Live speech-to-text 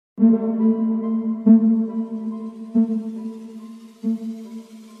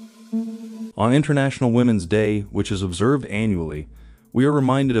On International Women's Day, which is observed annually, we are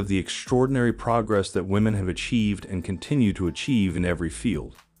reminded of the extraordinary progress that women have achieved and continue to achieve in every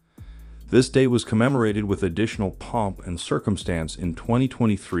field. This day was commemorated with additional pomp and circumstance in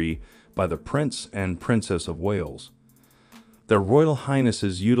 2023 by the Prince and Princess of Wales. Their Royal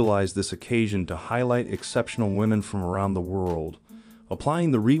Highnesses utilized this occasion to highlight exceptional women from around the world,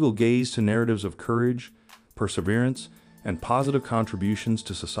 applying the regal gaze to narratives of courage, perseverance, and positive contributions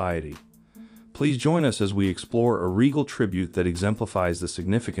to society. Please join us as we explore a regal tribute that exemplifies the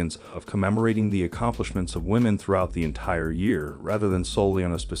significance of commemorating the accomplishments of women throughout the entire year, rather than solely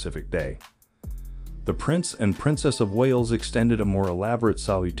on a specific day. The Prince and Princess of Wales extended a more elaborate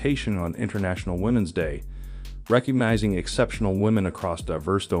salutation on International Women's Day, recognizing exceptional women across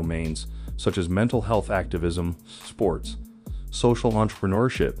diverse domains such as mental health activism, sports, social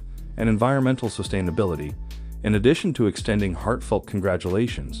entrepreneurship, and environmental sustainability. In addition to extending heartfelt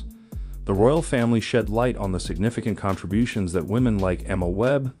congratulations, the royal family shed light on the significant contributions that women like Emma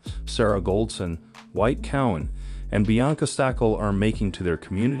Webb, Sarah Goldson, White Cowan, and Bianca Stakkel are making to their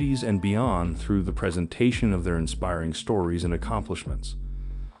communities and beyond through the presentation of their inspiring stories and accomplishments.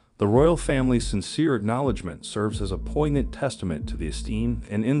 The royal family's sincere acknowledgement serves as a poignant testament to the esteem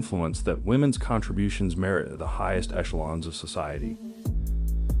and influence that women's contributions merit at the highest echelons of society.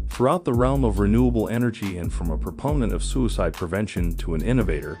 Throughout the realm of renewable energy, and from a proponent of suicide prevention to an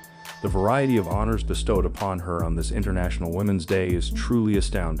innovator, the variety of honors bestowed upon her on this International Women's Day is truly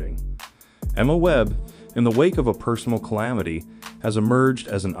astounding. Emma Webb, in the wake of a personal calamity, has emerged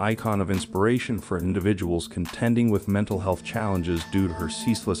as an icon of inspiration for individuals contending with mental health challenges due to her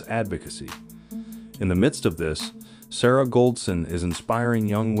ceaseless advocacy. In the midst of this, Sarah Goldson is inspiring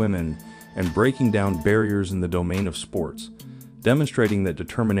young women and breaking down barriers in the domain of sports, demonstrating that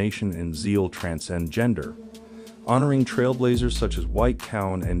determination and zeal transcend gender. Honoring trailblazers such as White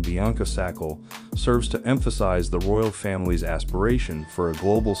Cowan and Bianca Stakkel serves to emphasize the royal family's aspiration for a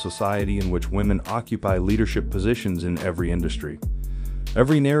global society in which women occupy leadership positions in every industry.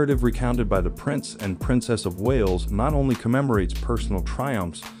 Every narrative recounted by the Prince and Princess of Wales not only commemorates personal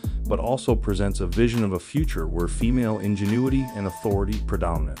triumphs, but also presents a vision of a future where female ingenuity and authority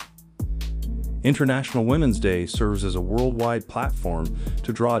predominate. International Women's Day serves as a worldwide platform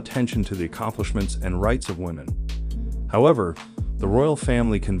to draw attention to the accomplishments and rights of women. However, the royal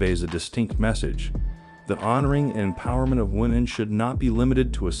family conveys a distinct message that honoring and empowerment of women should not be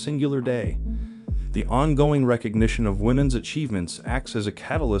limited to a singular day. The ongoing recognition of women's achievements acts as a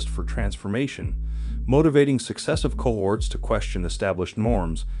catalyst for transformation, motivating successive cohorts to question established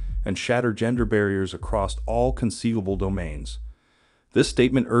norms and shatter gender barriers across all conceivable domains. This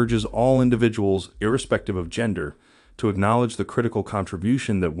statement urges all individuals, irrespective of gender, to acknowledge the critical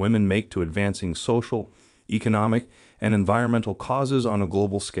contribution that women make to advancing social, economic, and environmental causes on a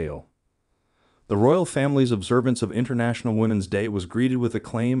global scale. The royal family's observance of International Women's Day was greeted with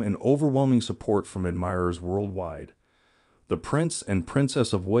acclaim and overwhelming support from admirers worldwide. The Prince and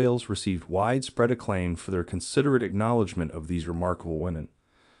Princess of Wales received widespread acclaim for their considerate acknowledgement of these remarkable women.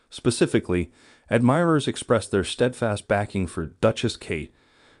 Specifically, admirers expressed their steadfast backing for Duchess Kate,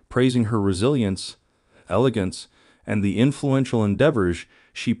 praising her resilience, elegance, and the influential endeavors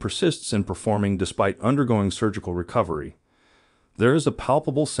she persists in performing despite undergoing surgical recovery. There is a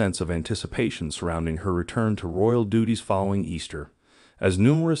palpable sense of anticipation surrounding her return to royal duties following Easter, as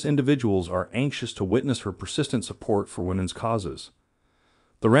numerous individuals are anxious to witness her persistent support for women's causes.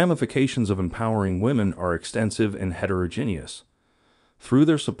 The ramifications of empowering women are extensive and heterogeneous. Through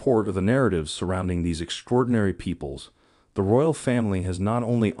their support of the narratives surrounding these extraordinary peoples, the royal family has not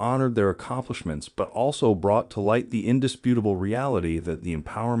only honored their accomplishments but also brought to light the indisputable reality that the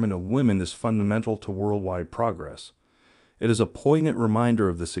empowerment of women is fundamental to worldwide progress. It is a poignant reminder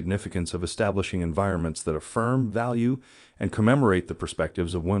of the significance of establishing environments that affirm, value, and commemorate the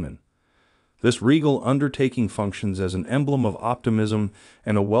perspectives of women. This regal undertaking functions as an emblem of optimism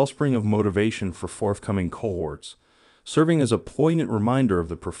and a wellspring of motivation for forthcoming cohorts, serving as a poignant reminder of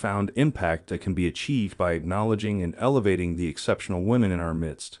the profound impact that can be achieved by acknowledging and elevating the exceptional women in our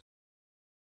midst.